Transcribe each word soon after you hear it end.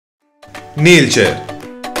Nail chair.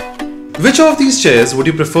 Which of these chairs would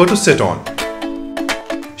you prefer to sit on?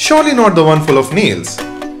 Surely not the one full of nails.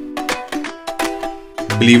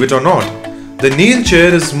 Believe it or not, the nail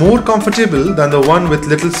chair is more comfortable than the one with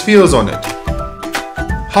little spheres on it.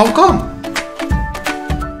 How come?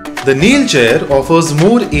 The nail chair offers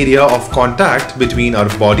more area of contact between our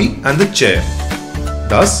body and the chair.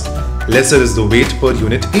 Thus, lesser is the weight per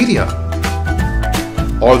unit area.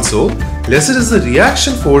 Also, lesser is the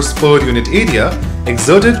reaction force per unit area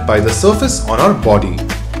exerted by the surface on our body.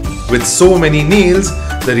 With so many nails,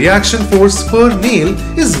 the reaction force per nail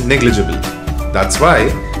is negligible. That's why,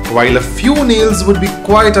 while a few nails would be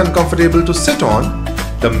quite uncomfortable to sit on,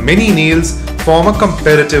 the many nails form a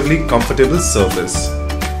comparatively comfortable surface.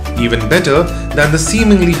 Even better than the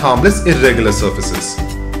seemingly harmless irregular surfaces.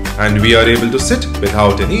 And we are able to sit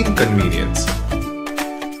without any inconvenience.